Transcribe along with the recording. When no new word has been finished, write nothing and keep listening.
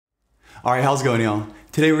Alright, how's it going, y'all?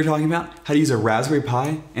 Today we're talking about how to use a Raspberry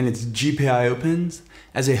Pi and its Gpio pins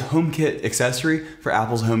as a HomeKit accessory for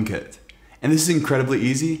Apple's HomeKit. And this is incredibly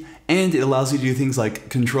easy, and it allows you to do things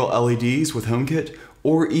like control LEDs with HomeKit,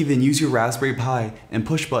 or even use your Raspberry Pi and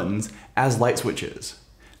push buttons as light switches.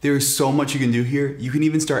 There is so much you can do here. You can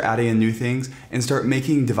even start adding in new things and start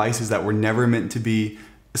making devices that were never meant to be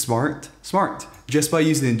smart, just by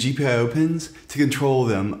using the Gpio pins to control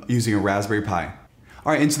them using a Raspberry Pi.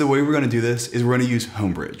 Alright, and so the way we're going to do this is we're going to use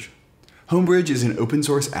HomeBridge. HomeBridge is an open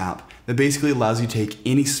source app that basically allows you to take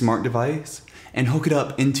any smart device and hook it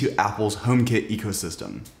up into Apple's HomeKit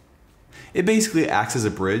ecosystem. It basically acts as a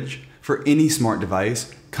bridge for any smart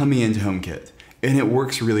device coming into HomeKit, and it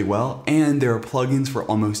works really well, and there are plugins for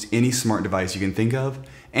almost any smart device you can think of,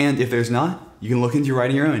 and if there's not, you can look into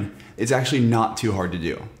writing your own. It's actually not too hard to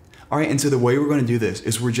do. Alright, and so the way we're going to do this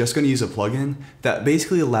is we're just going to use a plugin that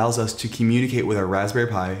basically allows us to communicate with our Raspberry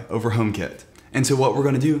Pi over HomeKit. And so what we're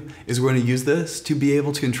going to do is we're going to use this to be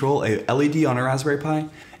able to control a LED on our Raspberry Pi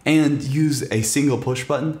and use a single push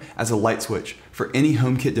button as a light switch for any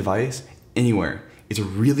HomeKit device anywhere. It's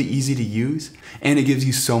really easy to use, and it gives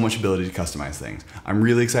you so much ability to customize things. I'm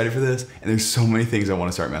really excited for this, and there's so many things I want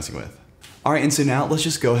to start messing with. Alright, and so now let's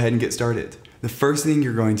just go ahead and get started. The first thing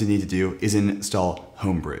you're going to need to do is install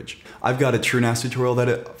HomeBridge. I've got a TrueNAS tutorial that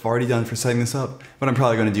I've already done for setting this up, but I'm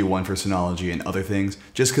probably going to do one for Synology and other things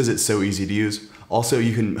just because it's so easy to use. Also,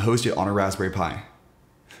 you can host it on a Raspberry Pi.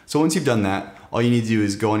 So once you've done that, all you need to do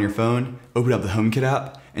is go on your phone, open up the HomeKit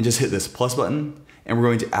app, and just hit this plus button, and we're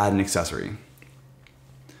going to add an accessory.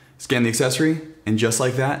 Scan the accessory, and just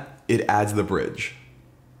like that, it adds the bridge.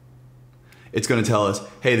 It's going to tell us,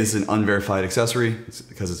 hey, this is an unverified accessory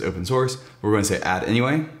because it's open source. We're going to say add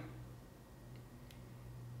anyway.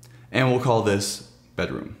 And we'll call this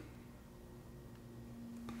bedroom.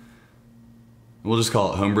 We'll just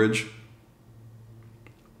call it HomeBridge.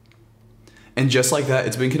 And just like that,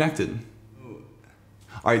 it's been connected.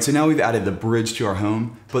 Alright, so now we've added the bridge to our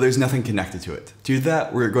home, but there's nothing connected to it. To do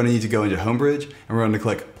that, we're going to need to go into HomeBridge, and we're going to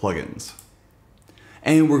click Plugins.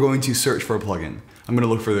 And we're going to search for a plugin. I'm going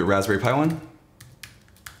to look for the Raspberry Pi one.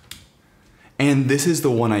 And this is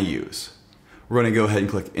the one I use. We're going to go ahead and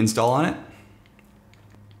click Install on it.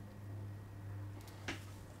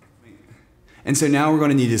 And so now we're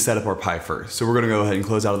going to need to set up our Pi first. So we're going to go ahead and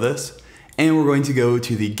close out of this. And we're going to go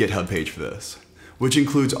to the GitHub page for this, which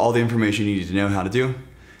includes all the information you need to know how to do.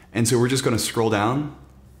 And so we're just going to scroll down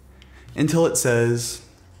until it says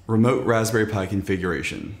Remote Raspberry Pi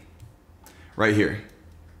Configuration, right here.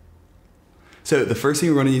 So the first thing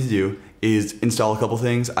we're going to need to do is install a couple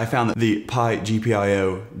things. I found that the Pi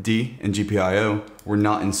Gpio D and Gpio were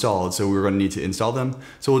not installed, so we're going to need to install them.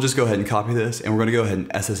 So we'll just go ahead and copy this, and we're going to go ahead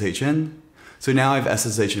and SSH in. So now I've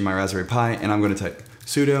SSH in my Raspberry Pi, and I'm going to type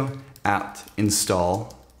sudo apt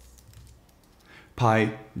install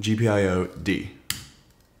Pi Gpio D.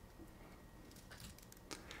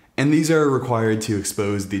 And these are required to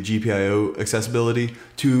expose the Gpio accessibility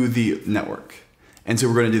to the network. And so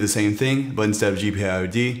we're going to do the same thing, but instead of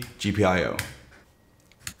Gpiod D, Gpio.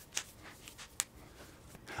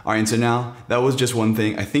 Alright, and so now, that was just one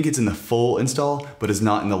thing. I think it's in the full install, but it's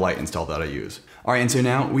not in the light install that I use. Alright, and so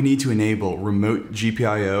now we need to enable remote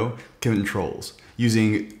Gpio controls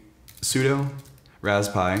using sudo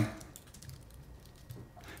raspi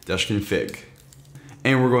 -config.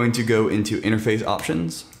 And we're going to go into interface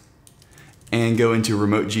options and go into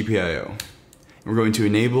remote Gpio. And we're going to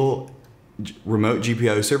enable remote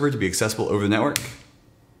Gpio server to be accessible over the network.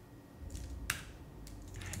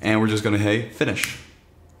 And we're just going to hit finish.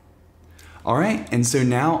 Alright, and so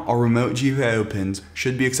now our remote Gpio pins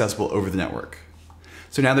should be accessible over the network.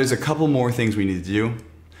 So now there's a couple more things we need to do.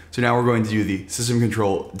 So now we're going to do the system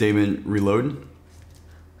control daemon reload.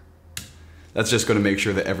 That's just going to make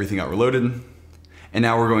sure that everything got reloaded. And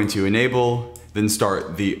now we're going to enable, then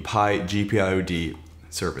start the Pi Gpio D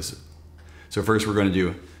service. So first we're going to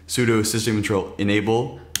do sudo system control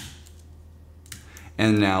enable,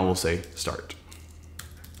 and now we'll say start.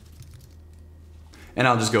 And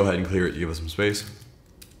I'll just go ahead and clear it to give us some space.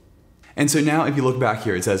 And so now if you look back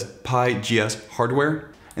here, it says Pi GS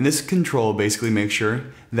hardware, and this control basically makes sure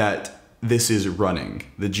that this is running.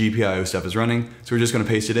 The Gpio stuff is running, so we're just going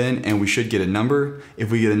to paste it in, and we should get a number.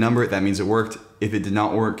 If we get a number, that means it worked. If it did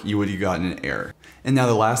not work, you would have gotten an error. And now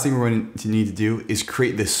the last thing we're going to need to do is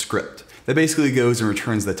create this script that basically goes and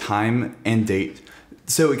returns the time and date.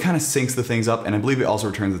 So it kind of syncs the things up, and I believe it also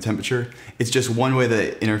returns the temperature. It's just one way that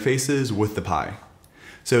it interfaces with the Pi.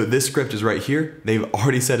 So this script is right here. They've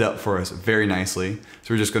already set it up for us very nicely.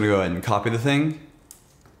 So we're just going to go ahead and copy the thing,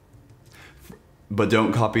 but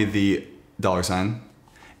don't copy the $,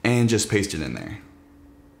 and just paste it in there.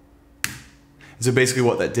 So basically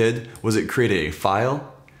what that did was it created a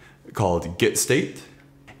file called getstate.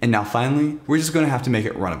 And now finally, we're just gonna have to make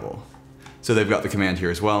it runnable. So they've got the command here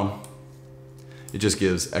as well. It just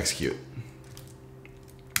gives execute.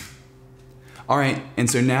 All right, and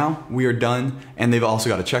so now we are done, and they've also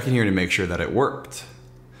got a check in here to make sure that it worked.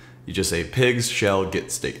 You just say pigs shell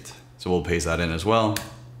getstate. So we'll paste that in as well.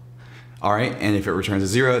 All right, and if it returns a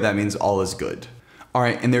 0, that means all is good. All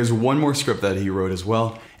right, and there's one more script that he wrote as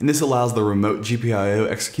well, and this allows the remote GPIO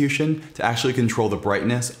execution to actually control the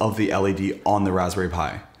brightness of the LED on the Raspberry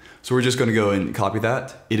Pi. So we're just gonna go and copy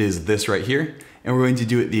that. It is this right here, and we're going to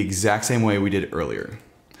do it the exact same way we did earlier.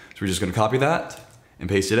 So we're just gonna copy that and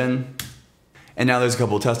paste it in. And now there's a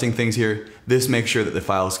couple of testing things here. This makes sure that the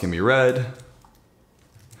files can be read.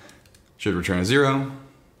 Should return a 0.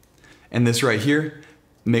 And this right here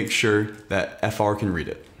makes sure that FR can read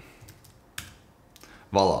it.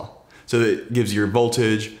 Voila. So it gives your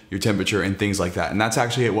voltage, your temperature, and things like that. And that's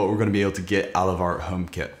actually what we're gonna be able to get out of our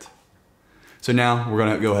HomeKit. So now we're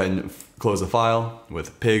gonna go ahead and close the file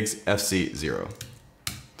with pigs fc0.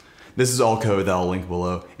 This is all code that I'll link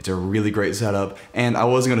below. It's a really great setup, and I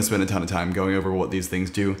wasn't gonna spend a ton of time going over what these things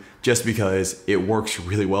do just because it works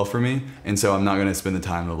really well for me. And so I'm not gonna spend the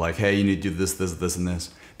time of like, hey, you need to do this, this, this, and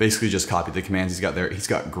this. Basically just copy the commands he's got there. He's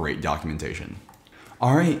got great documentation.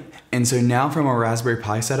 All right, and so now from our Raspberry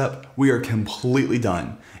Pi setup, we are completely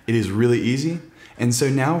done. It is really easy, and so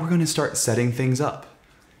now we're gonna start setting things up.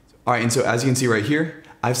 All right, and so as you can see right here,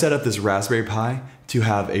 I've set up this Raspberry Pi to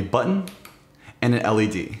have a button and an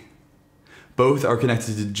LED. Both are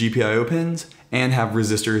connected to GPIO pins and have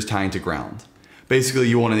resistors tying to ground. Basically,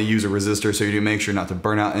 you want to use a resistor so you do make sure not to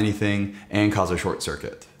burn out anything and cause a short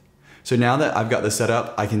circuit. So now that I've got this set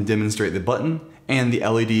up, I can demonstrate the button and the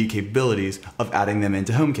LED capabilities of adding them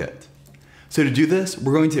into HomeKit. So to do this,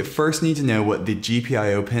 we're going to first need to know what the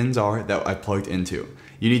GPIO pins are that I plugged into.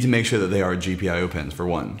 You need to make sure that they are GPIO pins for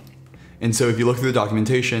one. And so if you look through the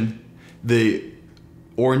documentation, the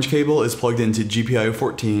orange cable is plugged into GPIO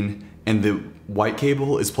 14 and the white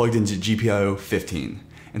cable is plugged into GPIO 15.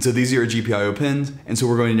 And so these are your GPIO pins, and so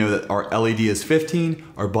we're going to know that our LED is 15,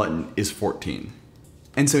 our button is 14.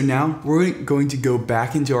 And so now we're going to go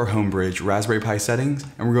back into our HomeBridge Raspberry Pi settings,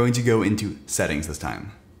 and we're going to go into settings this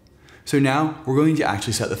time. So now we're going to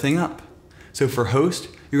actually set the thing up. So for host,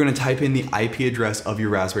 you're going to type in the IP address of your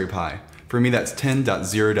Raspberry Pi. For me, that's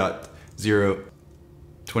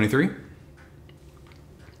 10.0.023.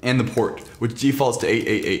 And the port, which defaults to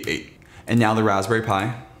 8888. And now the Raspberry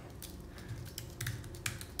Pi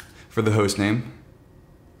for the host name.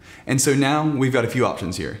 And so now we've got a few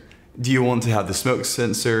options here. Do you want to have the smoke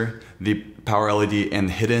sensor, the power LED, and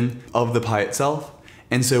the hidden of the Pi itself?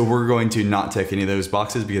 And so we're going to not tick any of those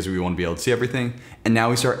boxes because we want to be able to see everything. And now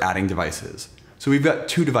we start adding devices. So we've got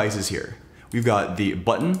two devices here. We've got the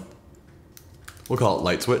button, we'll call it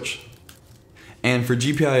light switch. And for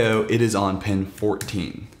GPIO, it is on pin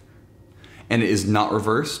 14. And it is not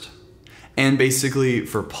reversed. And basically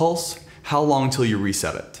for pulse, how long till you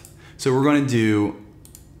reset it? So we're going to do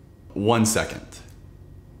 1 second.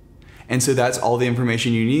 And so that's all the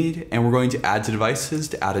information you need, and we're going to add to devices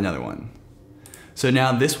to add another one. So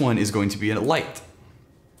now this one is going to be a light.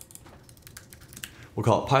 We'll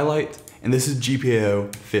call it Pi Light, and this is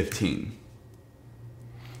GPIO 15.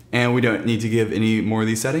 And we don't need to give any more of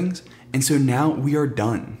these settings. And so now we are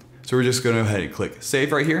done. So we're just going to go ahead and click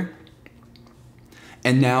save right here.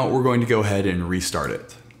 And now we're going to go ahead and restart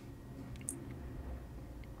it.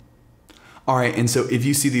 All right, and so if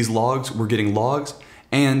you see these logs, we're getting logs.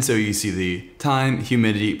 And so you see the time,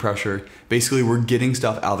 humidity, pressure. Basically, we're getting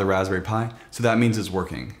stuff out of the Raspberry Pi, so that means it's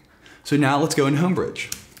working. So now let's go in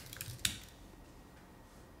HomeBridge.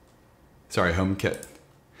 Sorry, HomeKit.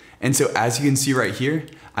 And so as you can see right here,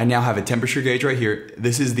 I now have a temperature gauge right here.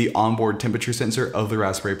 This is the onboard temperature sensor of the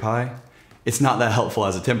Raspberry Pi. It's not that helpful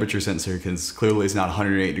as a temperature sensor because clearly it's not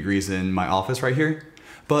 108 degrees in my office right here,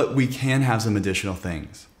 but we can have some additional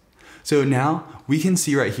things. So now we can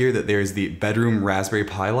see right here that there's the bedroom Raspberry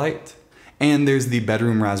Pi light and there's the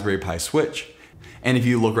bedroom Raspberry Pi switch. And if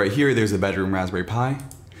you look right here, there's the bedroom Raspberry Pi,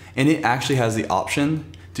 and it actually has the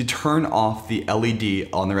option to turn off the LED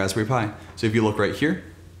on the Raspberry Pi. So if you look right here,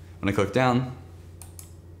 when I click down,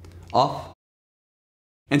 off.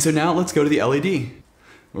 And so now let's go to the LED.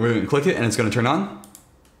 We're going to click it and it's going to turn on.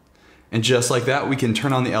 And just like that, we can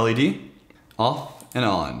turn on the LED, off and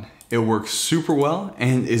on. It works super well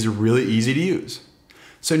and is really easy to use.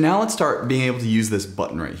 So now let's start being able to use this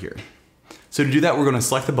button right here. So to do that, we're going to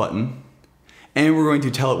select the button and we're going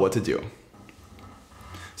to tell it what to do.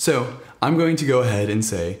 So I'm going to go ahead and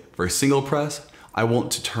say for a single press, I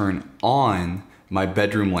want to turn on my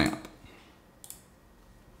bedroom lamp.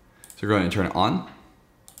 So we're going to turn it on.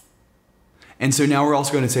 And so now we're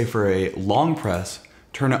also going to say for a long press,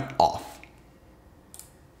 turn it off.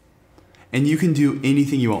 And you can do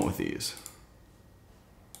anything you want with these.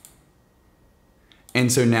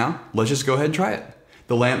 And so now let's just go ahead and try it.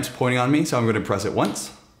 The lamp's pointing on me, so I'm going to press it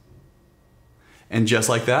once. And just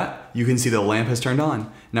like that, you can see the lamp has turned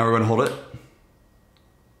on. Now we're going to hold it.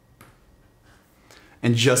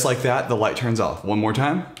 And just like that, the light turns off. One more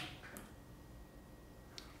time.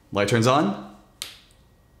 Light turns on.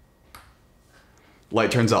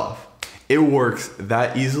 Light turns off. It works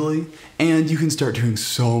that easily, and you can start doing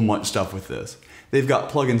so much stuff with this. They've got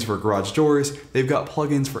plugins for garage doors, they've got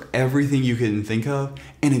plugins for everything you can think of,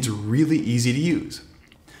 and it's really easy to use.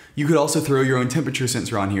 You could also throw your own temperature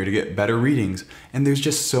sensor on here to get better readings, and there's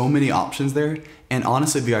just so many options there, and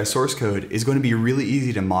honestly the guy's source code is going to be really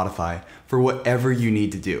easy to modify for whatever you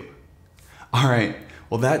need to do. Alright,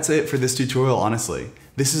 well that's it for this tutorial, honestly.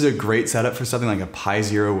 This is a great setup for something like a Pi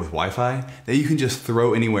Zero with Wi-Fi that you can just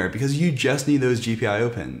throw anywhere because you just need those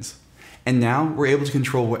GPIO pins. And now we're able to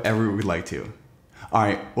control whatever we'd like to.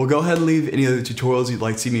 Alright, well go ahead and leave any other tutorials you'd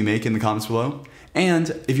like to see me make in the comments below. And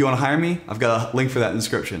if you want to hire me, I've got a link for that in the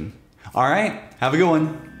description. Alright, have a good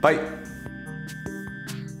one. Bye.